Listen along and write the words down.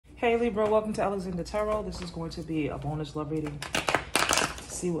Hey Libra, welcome to Alexander Tarot. This is going to be a bonus love reading.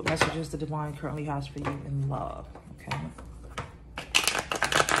 See what messages the divine currently has for you in love. Okay.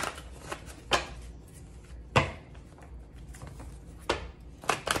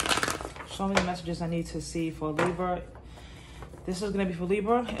 Show me the messages I need to see for Libra. This is going to be for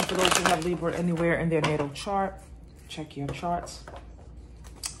Libra, and for those who have Libra anywhere in their natal chart, check your charts.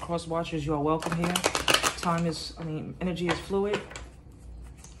 Cross watchers, you are welcome here. Energy is fluid.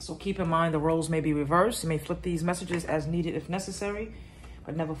 So keep in mind the roles may be reversed. You may flip these messages as needed if necessary,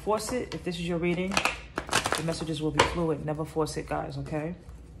 but never force it. If this is your reading, the messages will be fluid. Never force it, guys, okay?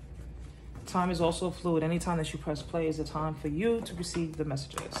 Time is also fluid. Anytime that you press play is the time for you to receive the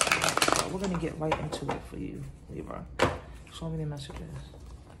messages. So we're going to get right into it for you, Libra. Show me the messages.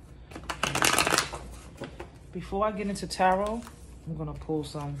 Before I get into tarot, I'm going to pull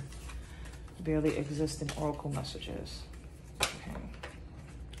some barely existing oracle messages. Okay.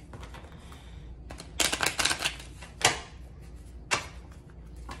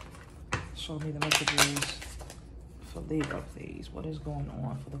 Show me the messages for Libra, please. What is going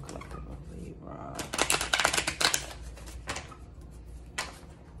on for the collective of Libra?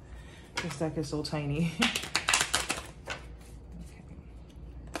 This deck is so tiny. Okay.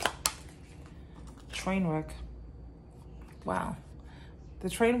 Train wreck. Wow. The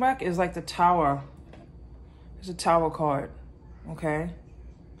train wreck is like the tower. It's a tower card. Okay.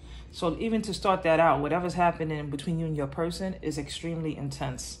 So even to start that out, whatever's happening between you and your person is extremely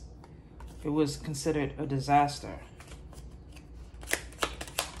intense. It was considered a disaster.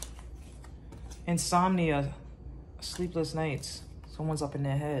 Insomnia, sleepless nights. Someone's up in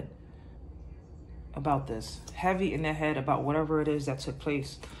their head about this. Heavy in their head about whatever it is that took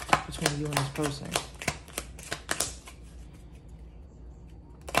place between you and this person.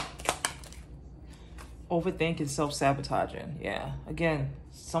 Overthinking, self-sabotaging. Yeah. Again,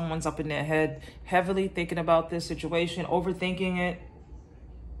 someone's up in their head heavily thinking about this situation, overthinking it.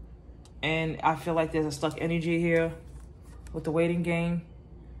 And I feel like there's a stuck energy here with the waiting game.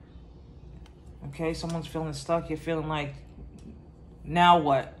 Okay, someone's feeling stuck. You're feeling like, now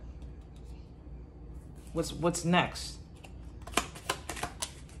what? What's next?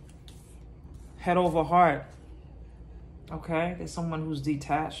 Head over heart. Okay, there's someone who's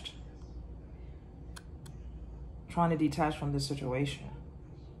detached. Trying to detach from this situation.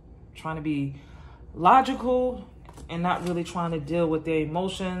 Trying to be logical and not really trying to deal with their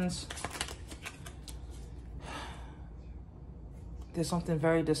emotions. There's something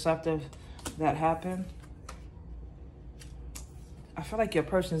very deceptive that happened. I feel like your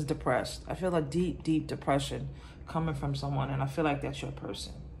person is depressed. I feel a deep, deep depression coming from someone, and I feel like that's your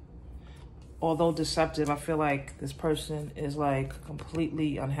person. Although deceptive, I feel like this person is like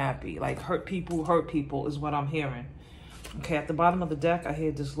completely unhappy. Like hurt people is what I'm hearing. Okay, at the bottom of the deck, I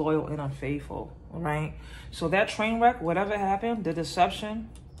hear disloyal and unfaithful. All right, so that train wreck, whatever happened, the deception,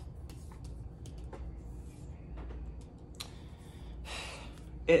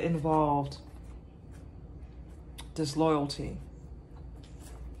 it involved disloyalty.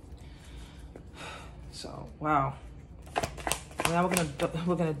 So wow. Now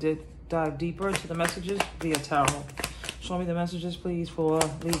we're gonna dive deeper into the messages via tarot. Show me the messages, please, for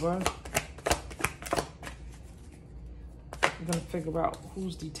Libra. We're gonna figure out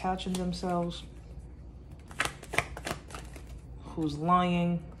who's detaching themselves, who's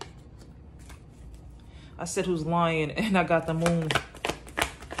lying. I said who's lying, and I got the moon.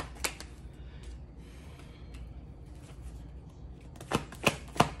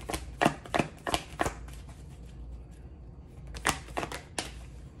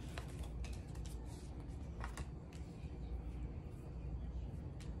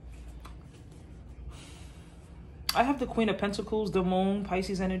 I have the Queen of Pentacles, the Moon,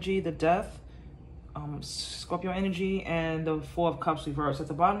 Pisces energy, the Death, Scorpio energy, and the Four of Cups reverse. At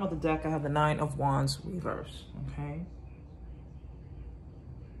the bottom of the deck, I have the Nine of Wands reverse, okay?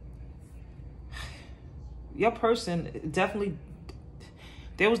 Your person definitely,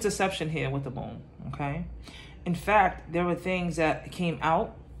 there was deception here with the Moon, okay? In fact, there were things that came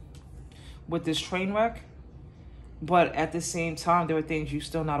out with this train wreck, but at the same time, there were things you're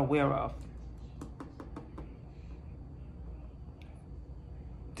still not aware of.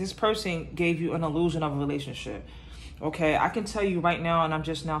 This person gave you an illusion of a relationship. Okay, I can tell you right now, and I'm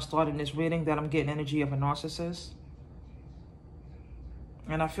just now starting this reading, that I'm getting energy of a narcissist.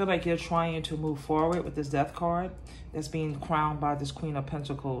 And I feel like you're trying to move forward with this Death card that's being crowned by this Queen of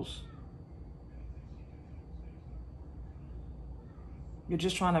Pentacles. You're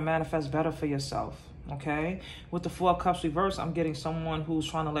just trying to manifest better for yourself, okay? With the Four of Cups reverse, I'm getting someone who's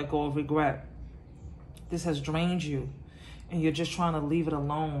trying to let go of regret. This has drained you. and you're just trying to leave it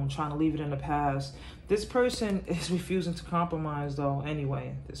alone, trying to leave it in the past. This person is refusing to compromise, though,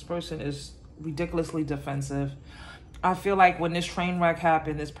 anyway. This person is ridiculously defensive. I feel like when this train wreck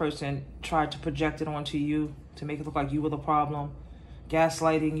happened, this person tried to project it onto you to make it look like you were the problem,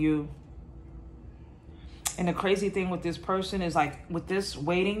 gaslighting you. And the crazy thing with this person is, like, with this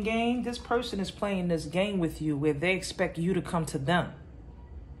waiting game, this person is playing this game with you where they expect you to come to them.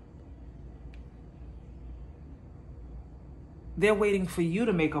 They're waiting for you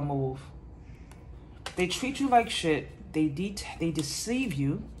to make a move. They treat you like shit. They deceive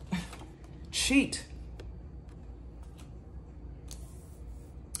you, cheat.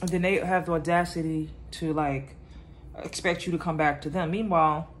 And then they have the audacity to, like, expect you to come back to them.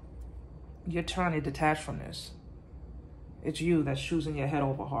 Meanwhile, you're trying to detach from this. It's you that's choosing your head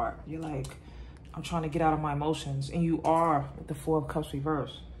over heart. You're like, I'm trying to get out of my emotions. And you are with the Four of Cups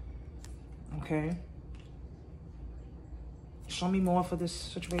reversed. Okay? Show me more for this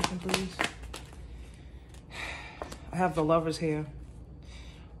situation, please. I have the Lovers here.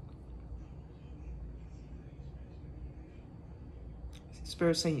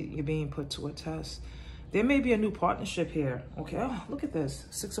 Spirit saying you're being put to a test. There may be a new partnership here. Okay, oh, look at this.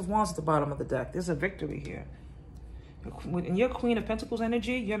 Six of Wands at the bottom of the deck. There's a victory here. In your Queen of Pentacles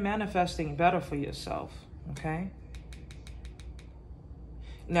energy, you're manifesting better for yourself, okay?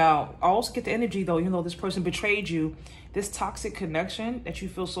 Now, I also get the energy, though, even though this person betrayed you, this toxic connection that you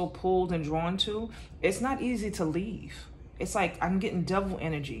feel so pulled and drawn to, it's not easy to leave. It's like I'm getting devil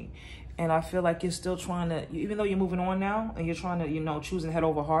energy. And I feel like you're still trying to, even though you're moving on now and you're trying to, you know, choosing head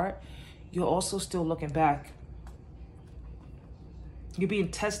over heart, you're also still looking back. You're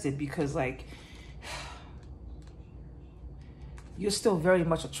being tested because, like, you're still very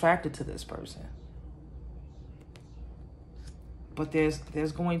much attracted to this person. But there's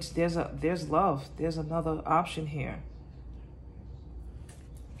love. There's another option here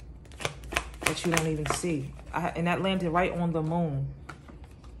that you don't even see. And that landed right on the moon.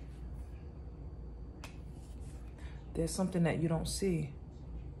 There's something that you don't see.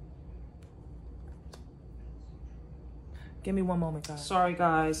 Give me one moment, guys. Sorry,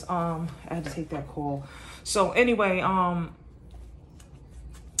 guys. I had to take that call. So anyway,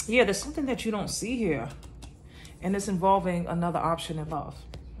 yeah, there's something that you don't see here. And it's involving another option in love.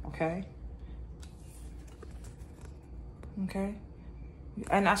 Okay? Okay?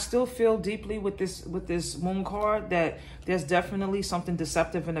 And I still feel deeply with this moon card that there's definitely something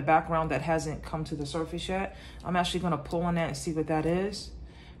deceptive in the background that hasn't come to the surface yet. I'm actually going to pull on that and see what that is.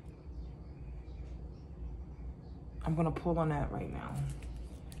 I'm going to pull on that right now.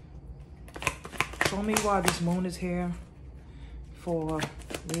 Show me why this moon is here for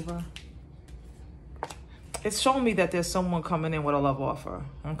Libra. It's showing me that there's someone coming in with a love offer,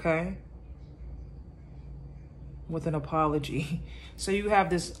 okay? With an apology. So you have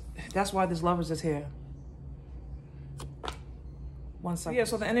this, that's why this Lovers is here. One second. Yeah,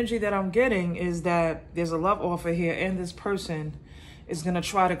 so the energy that I'm getting is that there's a love offer here and this person is going to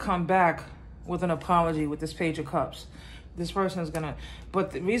try to come back with an apology with this Page of Cups. This person is going to,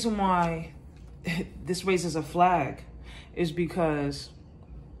 but the reason why this raises a flag is because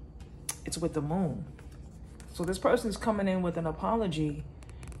it's with the moon. So this person is coming in with an apology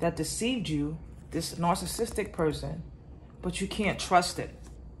that deceived you, this narcissistic person, but you can't trust it.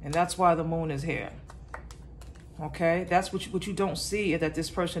 And that's why the moon is here. Okay? That's what you don't see, is that this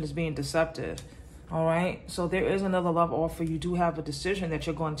person is being deceptive. All right? So there is another love offer. You do have a decision that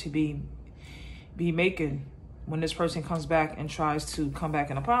you're going to be making when this person comes back and tries to come back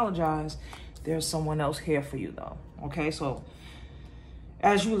and apologize. There's someone else here for you, though. Okay? So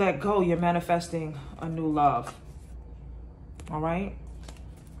as you let go, you're manifesting a new love. All right?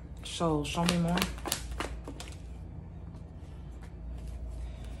 So show me more.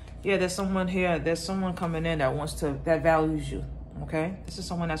 Yeah, there's someone here. There's someone coming in that values you. Okay? This is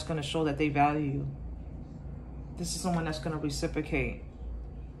someone that's going to show that they value you. This is someone that's going to reciprocate.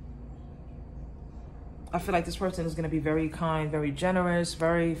 I feel like this person is going to be very kind, very generous,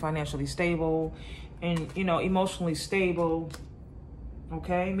 very financially stable, and, you know, emotionally stable.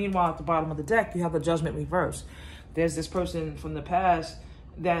 Okay? Meanwhile, at the bottom of the deck, you have the Judgment reverse. There's this person from the past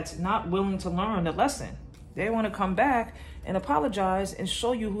that's not willing to learn the lesson. They want to come back and apologize and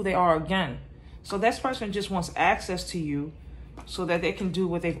show you who they are again. So this person just wants access to you so that they can do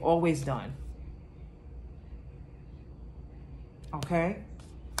what they've always done. Okay?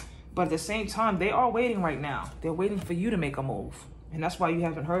 But at the same time, they are waiting right now. They're waiting for you to make a move. And that's why you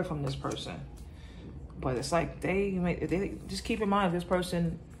haven't heard from this person. But it's like they just keep in mind this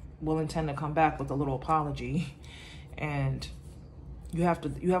person will intend to come back with a little apology. And you have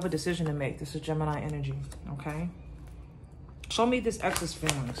a decision to make. This is Gemini energy, okay? Show me this ex's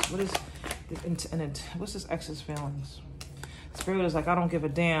feelings. What's this ex's feelings? Spirit is like, I don't give a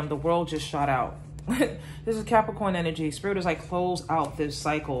damn. The world just shot out. This is Capricorn energy. Spirit is like, close out this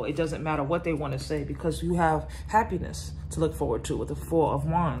cycle. It doesn't matter what they want to say because you have happiness to look forward to with the Four of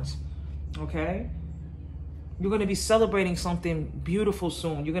Wands. Okay? You're going to be celebrating something beautiful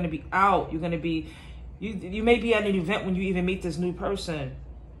soon. You're going to be out. You're going to be... You may be at an event when you even meet this new person.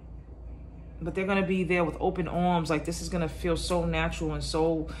 But they're going to be there with open arms. Like, this is going to feel so natural and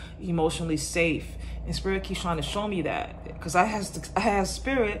so emotionally safe. And Spirit keeps trying to show me that. Because I have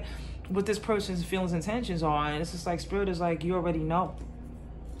Spirit what this person's feelings and intentions are. And it's just like, Spirit is like, you already know.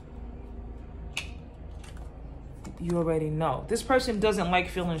 You already know. This person doesn't like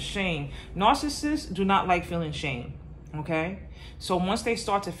feeling shame. Narcissists do not like feeling shame. Okay? So once they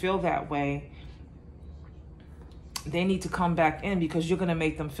start to feel that way, they need to come back in because you're going to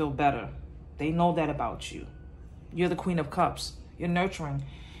make them feel better. They know that about you. You're the Queen of Cups. You're nurturing.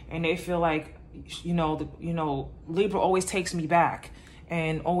 And they feel like, Libra always takes me back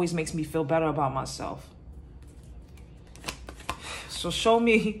and always makes me feel better about myself. So show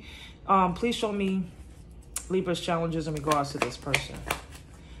me, please show me Libra's challenges in regards to this person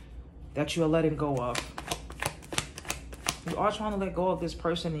that you are letting go of. You are trying to let go of this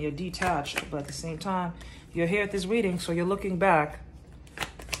person and you're detached, but at the same time, you're here at this reading, so you're looking back.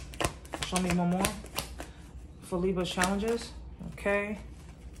 Show me one more for Libra's challenges. Okay.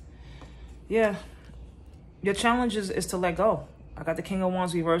 Yeah. Your challenge is to let go. I got the King of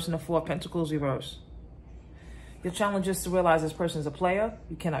Wands reversed and the Four of Pentacles reversed. Your challenge is to realize this person is a player.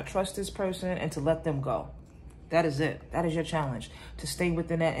 You cannot trust this person and to let them go. That is it. That is your challenge. To stay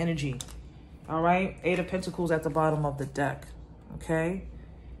within that energy. All right. 8 of Pentacles at the bottom of the deck. Okay.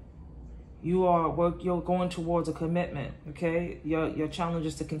 You're going towards a commitment. Okay. Your challenge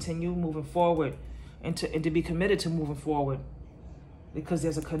is to continue moving forward and to be committed to moving forward, because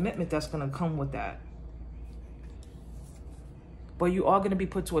there's a commitment that's going to come with that. But you are going to be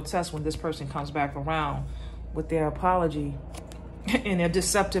put to a test when this person comes back around with their apology and their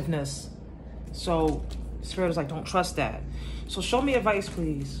deceptiveness. So Spirit is like, don't trust that. So show me advice,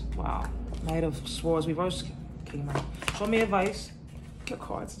 please. Wow. Knight of Swords reverse came out. Show me advice. Your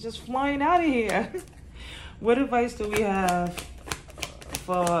cards are just flying out of here. What advice do we have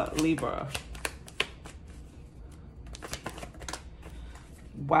for Libra?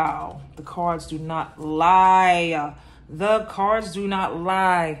 Wow. The cards do not lie. The cards do not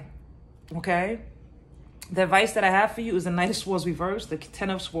lie. Okay? The advice that I have for you is the Knight of Swords reversed, the 10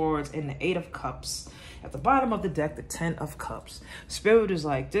 of Swords, and the 8 of Cups. At the bottom of the deck, the 10 of Cups. Spirit is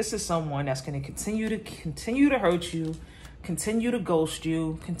like, this is someone that's going to continue to hurt you, continue to ghost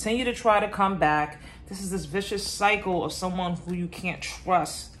you, continue to try to come back. This is this vicious cycle of someone who you can't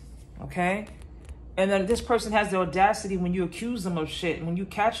trust. Okay? And then this person has the audacity when you accuse them of shit. And when you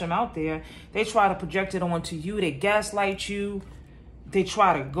catch them out there, they try to project it onto you. They gaslight you. They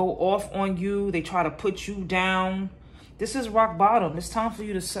try to go off on you. They try to put you down. This is rock bottom. It's time for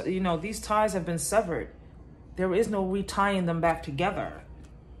you to, these ties have been severed. There is no retying them back together.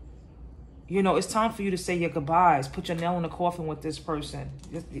 It's time for you to say your goodbyes. Put your nail in the coffin with this person.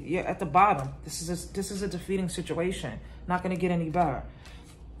 You're at the bottom. This is a defeating situation. Not going to get any better.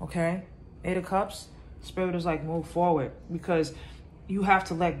 Okay? 8 of Cups. Spirit is like, move forward. Because you have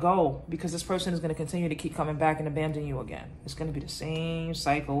to let go. Because this person is going to continue to keep coming back and abandon you again. It's going to be the same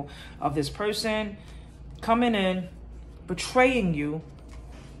cycle of this person coming in, betraying you,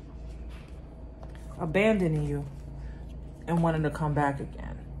 abandoning you, and wanting to come back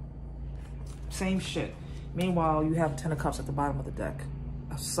again. Same shit. Meanwhile, you have 10 of Cups at the bottom of the deck.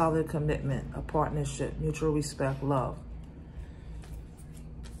 A solid commitment, a partnership, mutual respect, love.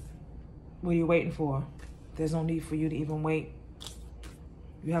 What are you waiting for? There's no need for you to even wait.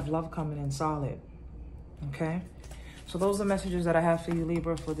 You have love coming in solid. Okay? So those are the messages that I have for you,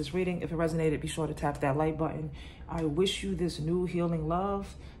 Libra, for this reading. If it resonated, be sure to tap that like button. I wish you this new healing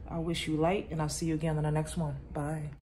love. I wish you light, and I'll see you again on the next one. Bye.